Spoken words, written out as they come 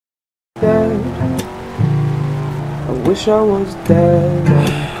wish I was dead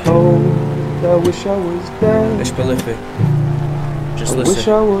and cold. I wish I was dead. Ich bin Liffy. Just I listen. wish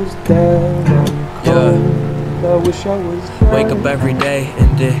I was dead and cold. I wish I was dead. Wake up every day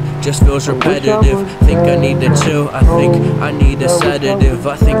and it just feels repetitive. Think I need to chill, I think I need a sedative.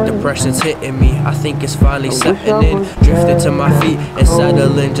 I think depression's hitting me, I think it's finally setting in. Drifting to my feet and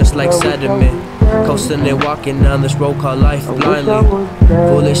settling just like sediment. Coasting and walking down this road called life blindly.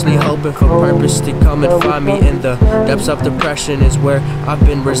 Foolishly hoping for purpose to come and find me. In the depths of depression is where I've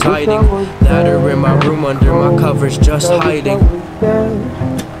been residing. That or in my room under my covers just hiding.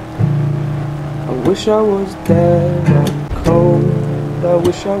 I wish I was dead and cold. I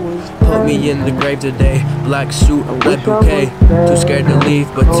wish I was dead. Put me in the grave today. Black suit, red bouquet. Too scared to leave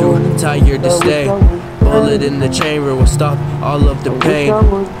but too tired to stay. Bullet in the chamber will stop all of the pain.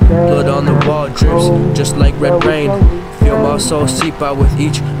 Blood on the wall drips just like red rain. Feel my soul seep out with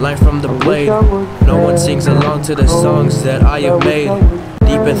each line from the blade. No one sings along to the songs that I have made.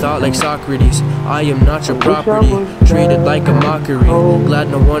 Deep in thought like Socrates, I am not your property. Treated like a mockery, glad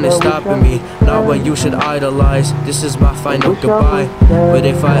no one is stopping me. Not what you should idolize, this is my final goodbye. But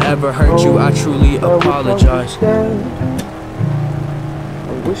if I ever hurt you, I truly apologize. I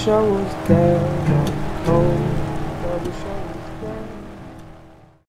wish I was dead and cold.